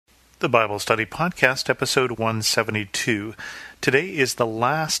The Bible Study Podcast, episode 172. Today is the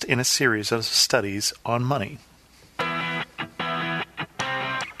last in a series of studies on money.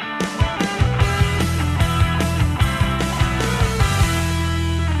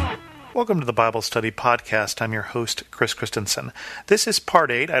 Welcome to the Bible Study Podcast. I'm your host, Chris Christensen. This is part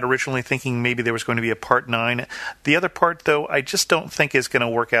 8. I'd originally thinking maybe there was going to be a part 9. The other part, though, I just don't think is going to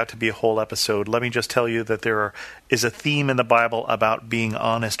work out to be a whole episode. Let me just tell you that there is a theme in the Bible about being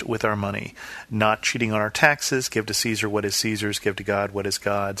honest with our money. Not cheating on our taxes, give to Caesar what is Caesar's, give to God what is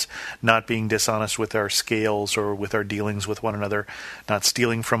God's. Not being dishonest with our scales or with our dealings with one another. Not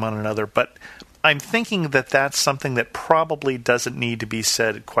stealing from one another. But I'm thinking that that's something that probably doesn't need to be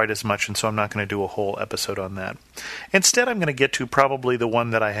said quite as much, and so I'm not going to do a whole episode on that. Instead, I'm going to get to probably the one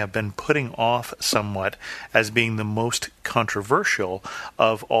that I have been putting off somewhat as being the most controversial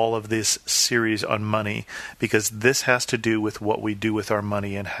of all of this series on money, because this has to do with what we do with our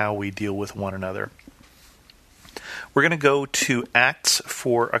money and how we deal with one another. We're going to go to Acts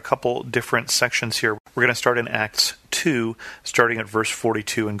for a couple different sections here. We're going to start in Acts 2, starting at verse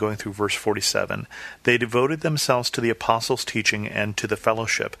 42 and going through verse 47. They devoted themselves to the apostles' teaching and to the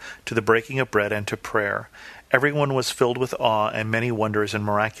fellowship, to the breaking of bread and to prayer. Everyone was filled with awe, and many wonders and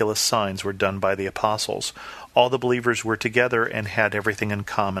miraculous signs were done by the apostles. All the believers were together and had everything in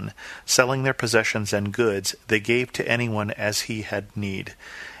common. Selling their possessions and goods, they gave to anyone as he had need.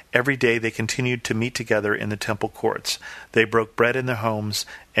 Every day they continued to meet together in the temple courts. They broke bread in their homes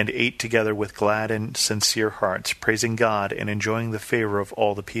and ate together with glad and sincere hearts, praising God and enjoying the favor of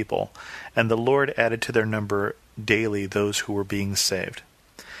all the people. And the Lord added to their number daily those who were being saved.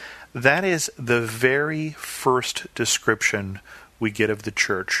 That is the very first description we get of the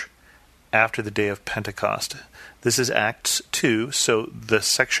church after the day of Pentecost. This is Acts 2, so the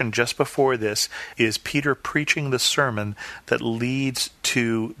section just before this is Peter preaching the sermon that leads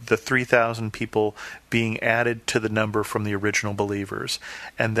to the 3,000 people being added to the number from the original believers.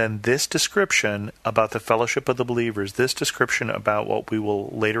 And then this description about the fellowship of the believers, this description about what we will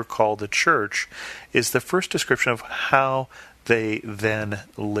later call the church, is the first description of how they then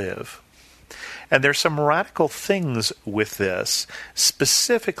live. And there's some radical things with this,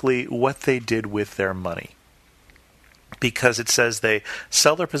 specifically what they did with their money. Because it says they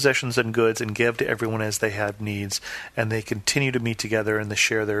sell their possessions and goods and give to everyone as they have needs, and they continue to meet together and they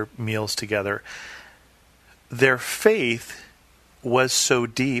share their meals together. Their faith was so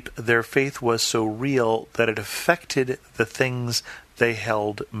deep, their faith was so real, that it affected the things they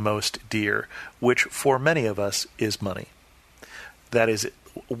held most dear, which for many of us is money. That is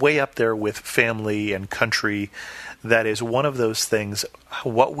way up there with family and country. That is one of those things.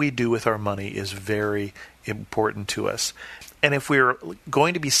 What we do with our money is very important to us. And if we're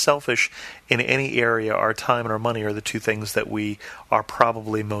going to be selfish in any area, our time and our money are the two things that we are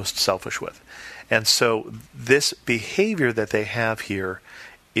probably most selfish with. And so this behavior that they have here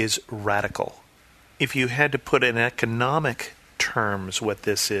is radical. If you had to put in economic terms what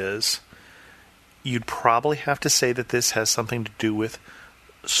this is, you'd probably have to say that this has something to do with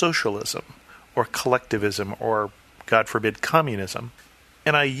socialism or collectivism or, God forbid, communism.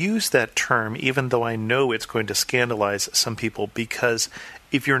 And I use that term even though I know it's going to scandalize some people, because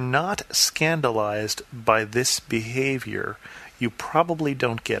if you're not scandalized by this behavior, you probably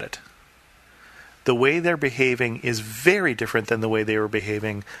don't get it. The way they're behaving is very different than the way they were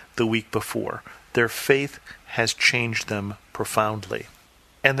behaving the week before. Their faith has changed them profoundly.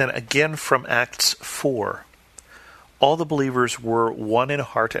 And then again from Acts 4. All the believers were one in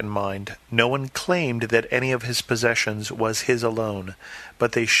heart and mind. No one claimed that any of his possessions was his alone,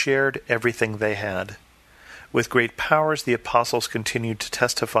 but they shared everything they had. With great powers the apostles continued to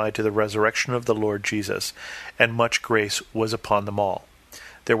testify to the resurrection of the Lord Jesus, and much grace was upon them all.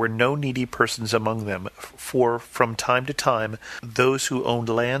 There were no needy persons among them, for from time to time those who owned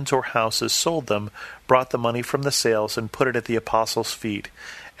lands or houses sold them, brought the money from the sales, and put it at the apostles' feet,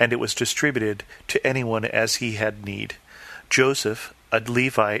 and it was distributed to anyone as he had need. Joseph, a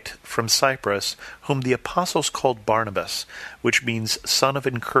Levite from Cyprus, whom the apostles called Barnabas, which means son of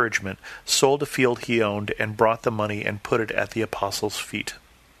encouragement, sold a field he owned and brought the money and put it at the apostles' feet.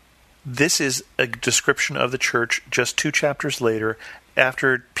 This is a description of the church just 2 chapters later,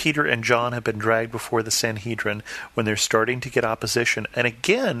 after Peter and John have been dragged before the Sanhedrin, when they're starting to get opposition. And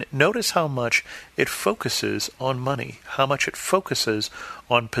again, notice how much it focuses on money, how much it focuses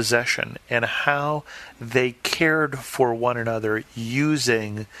on possession, and how they cared for one another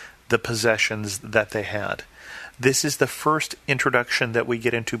using the possessions that they had. This is the first introduction that we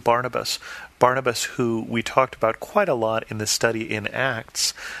get into Barnabas. Barnabas, who we talked about quite a lot in the study in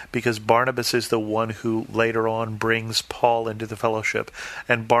Acts, because Barnabas is the one who later on brings Paul into the fellowship,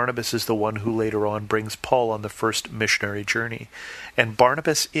 and Barnabas is the one who later on brings Paul on the first missionary journey. And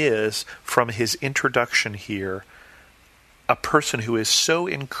Barnabas is, from his introduction here, a person who is so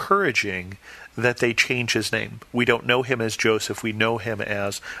encouraging that they change his name. We don't know him as Joseph. We know him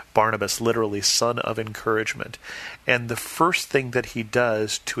as Barnabas, literally son of encouragement. And the first thing that he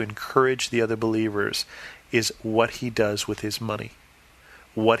does to encourage the other believers is what he does with his money,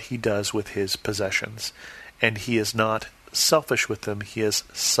 what he does with his possessions. And he is not selfish with them. He is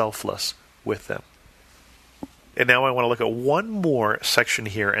selfless with them. And now I want to look at one more section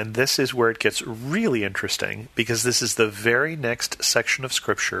here, and this is where it gets really interesting, because this is the very next section of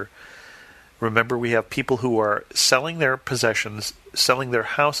Scripture. Remember, we have people who are selling their possessions, selling their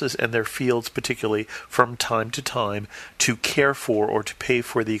houses and their fields particularly from time to time to care for or to pay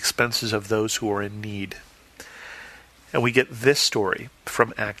for the expenses of those who are in need. And we get this story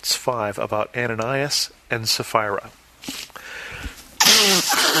from Acts 5 about Ananias and Sapphira.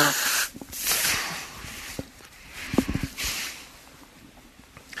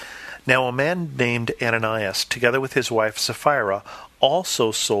 Now a man named Ananias, together with his wife Sapphira,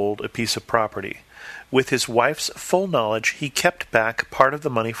 also sold a piece of property. With his wife's full knowledge, he kept back part of the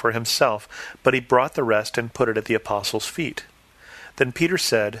money for himself, but he brought the rest and put it at the apostles' feet. Then Peter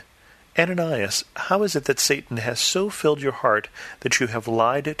said, Ananias, how is it that Satan has so filled your heart that you have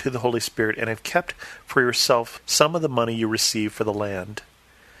lied to the Holy Spirit and have kept for yourself some of the money you received for the land?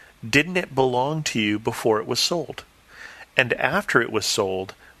 Didn't it belong to you before it was sold? And after it was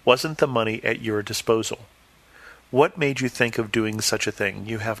sold, wasn't the money at your disposal? What made you think of doing such a thing?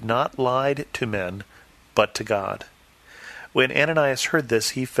 You have not lied to men, but to God. When Ananias heard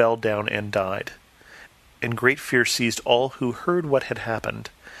this, he fell down and died. And great fear seized all who heard what had happened.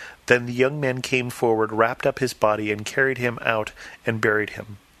 Then the young men came forward, wrapped up his body, and carried him out and buried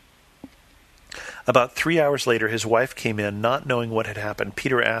him. About 3 hours later, his wife came in, not knowing what had happened.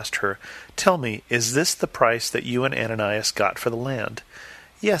 Peter asked her, Tell me, is this the price that you and Ananias got for the land?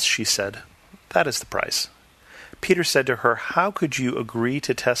 Yes, she said, that is the price. Peter said to her, How could you agree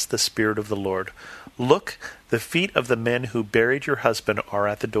to test the Spirit of the Lord? Look, the feet of the men who buried your husband are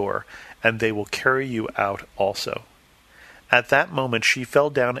at the door, and they will carry you out also. At that moment she fell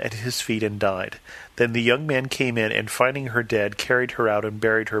down at his feet and died. Then the young man came in, and finding her dead, carried her out and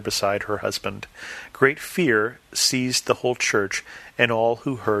buried her beside her husband. Great fear seized the whole church and all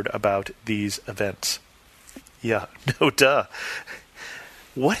who heard about these events. Yeah, no duh.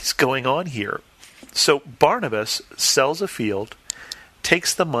 What is going on here? So Barnabas sells a field,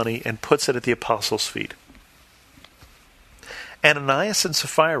 takes the money, and puts it at the apostles' feet. Ananias and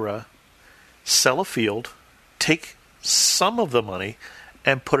Sapphira sell a field, take some of the money,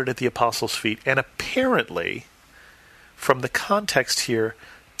 and put it at the apostles' feet. And apparently, from the context here,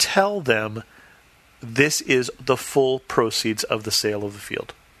 tell them this is the full proceeds of the sale of the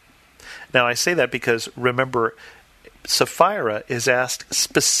field. Now, I say that because, remember, Sapphira is asked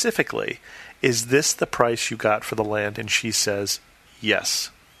specifically, is this the price you got for the land? And she says, yes.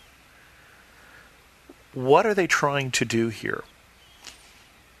 What are they trying to do here?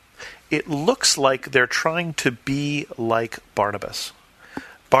 It looks like they're trying to be like Barnabas.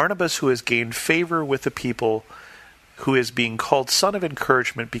 Barnabas, who has gained favor with the people, who is being called son of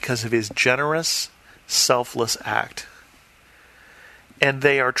encouragement because of his generous, selfless act. And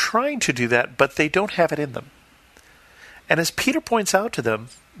they are trying to do that, but they don't have it in them. And as Peter points out to them,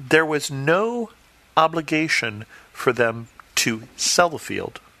 there was no obligation for them to sell the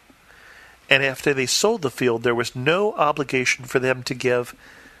field. And after they sold the field, there was no obligation for them to give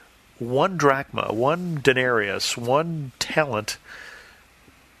 1 drachma, 1 denarius, 1 talent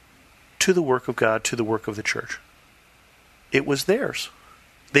to the work of God, to the work of the church. It was theirs.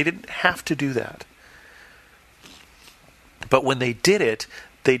 They didn't have to do that. But when they did it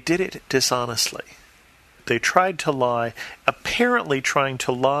dishonestly. They tried to lie, apparently trying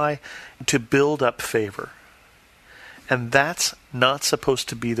to lie to build up favor. And that's not supposed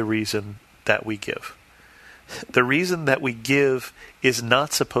to be the reason that we give. The reason that we give is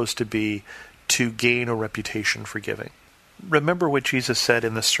not supposed to be to gain a reputation for giving. Remember what Jesus said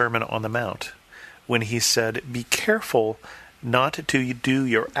in the Sermon on the Mount, when he said, Be careful not to do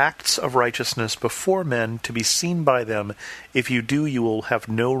your acts of righteousness before men to be seen by them. If you do, you will have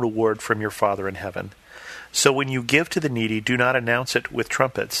no reward from your Father in heaven. So when you give to the needy, do not announce it with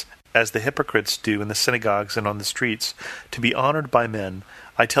trumpets, as the hypocrites do in the synagogues and on the streets, to be honored by men.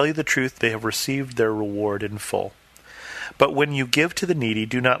 I tell you the truth, they have received their reward in full. But when you give to the needy,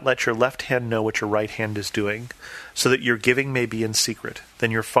 do not let your left hand know what your right hand is doing, so that your giving may be in secret.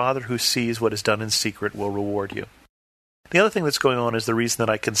 Then your Father who sees what is done in secret will reward you. The other thing that's going on is the reason that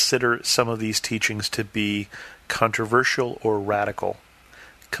I consider some of these teachings to be controversial or radical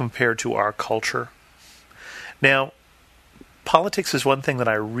compared to our culture. Now, politics is one thing that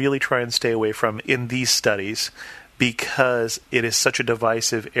I really try and stay away from in these studies because it is such a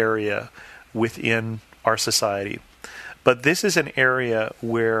divisive area within our society. But this is an area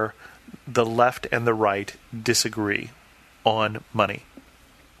where the left and the right disagree on money.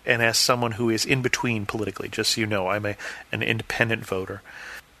 And as someone who is in between politically, just so you know, I'm an independent voter,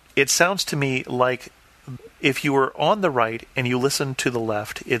 it sounds to me like if you were on the right and you listen to the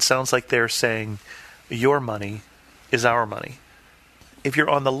left, it sounds like they're saying, your money is our money. If you're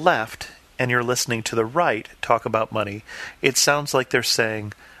on the left and you're listening to the right talk about money, it sounds like they're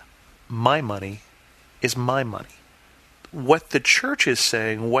saying, my money is my money. What the church is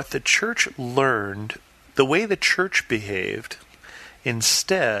saying, what the church learned, the way the church behaved,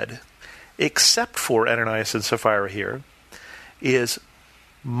 instead, except for Ananias and Sapphira here, is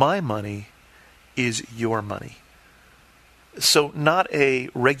my money is your money. So not a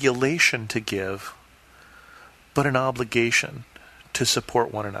regulation to give, but an obligation to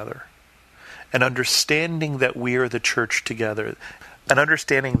support one another. An understanding that we are the church together. An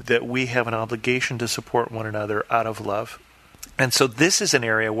understanding that we have an obligation to support one another out of love. And so this is an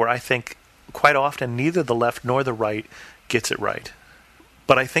area where I think quite often neither the left nor the right gets it right.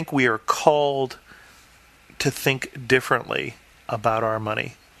 But I think we are called to think differently about our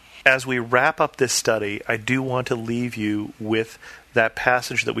money. As we wrap up this study, I do want to leave you with that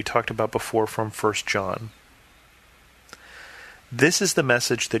passage that we talked about before from 1 John. This is the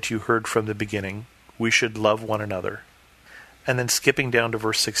message that you heard from the beginning. We should love one another. And then skipping down to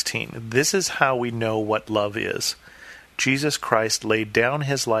verse 16. This is how we know what love is. Jesus Christ laid down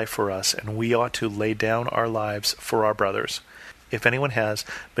his life for us, and we ought to lay down our lives for our brothers. If anyone has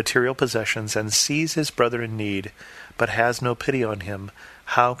material possessions and sees his brother in need, but has no pity on him,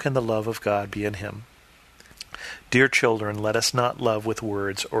 how can the love of God be in him? Dear children, let us not love with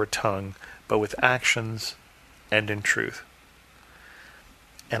words or tongue, but with actions and in truth.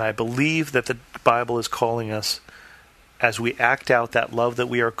 And I believe that the Bible is calling us, as we act out that love that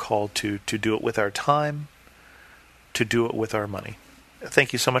we are called to do it with our time, to do it with our money.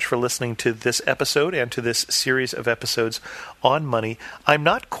 Thank you so much for listening to this episode and to this series of episodes on money. I'm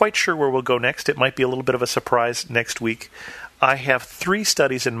not quite sure where we'll go next. It might be a little bit of a surprise next week. I have 3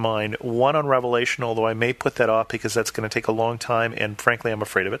 studies in mind, one on Revelation, although I may put that off because that's going to take a long time, and frankly, I'm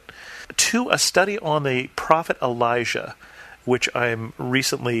afraid of it. 2, a study on the prophet Elijah, which I'm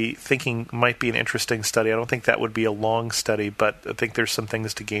recently thinking might be an interesting study. I don't think that would be a long study, but I think there's some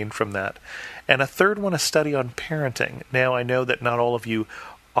things to gain from that. And a 3rd one, a study on parenting. Now, I know that not all of you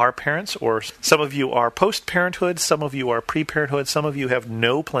are parents, or some of you are post-parenthood, some of you are pre-parenthood, some of you have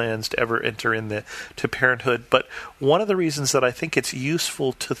no plans to ever enter to parenthood. But one of the reasons that I think it's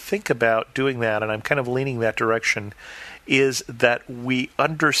useful to think about doing that, and I'm kind of leaning that direction, is that we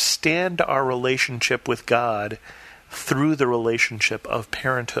understand our relationship with God through the relationship of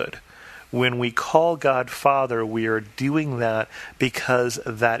parenthood. When we call God Father, we are doing that because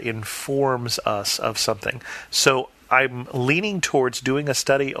that informs us of something. So I'm leaning towards doing a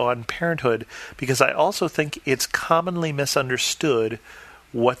study on parenthood because I also think it's commonly misunderstood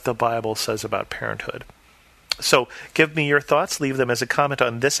what the Bible says about parenthood. So give me your thoughts. Leave them as a comment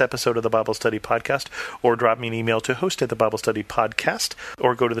on this episode of the Bible Study Podcast, or drop me an email to host@thebiblestudypodcast,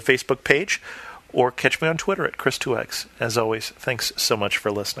 or go to the Facebook page, or catch me on Twitter at Chris2X. As always, thanks so much for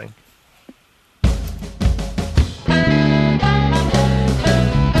listening.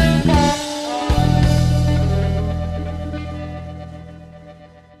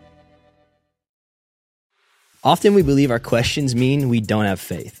 Often we believe our questions mean we don't have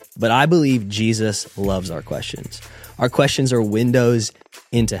faith, but I believe Jesus loves our questions. Our questions are windows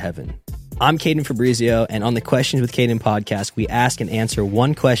into heaven. I'm Caden Fabrizio, and on the Questions with Caden podcast, we ask and answer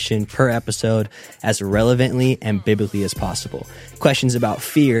one question per episode as relevantly and biblically as possible. Questions about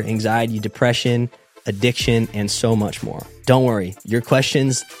fear, anxiety, depression, addiction, and so much more. Don't worry, your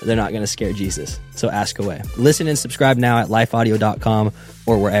questions, they're not going to scare Jesus, so ask away. Listen and subscribe now at lifeaudio.com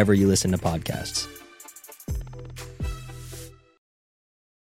or wherever you listen to podcasts.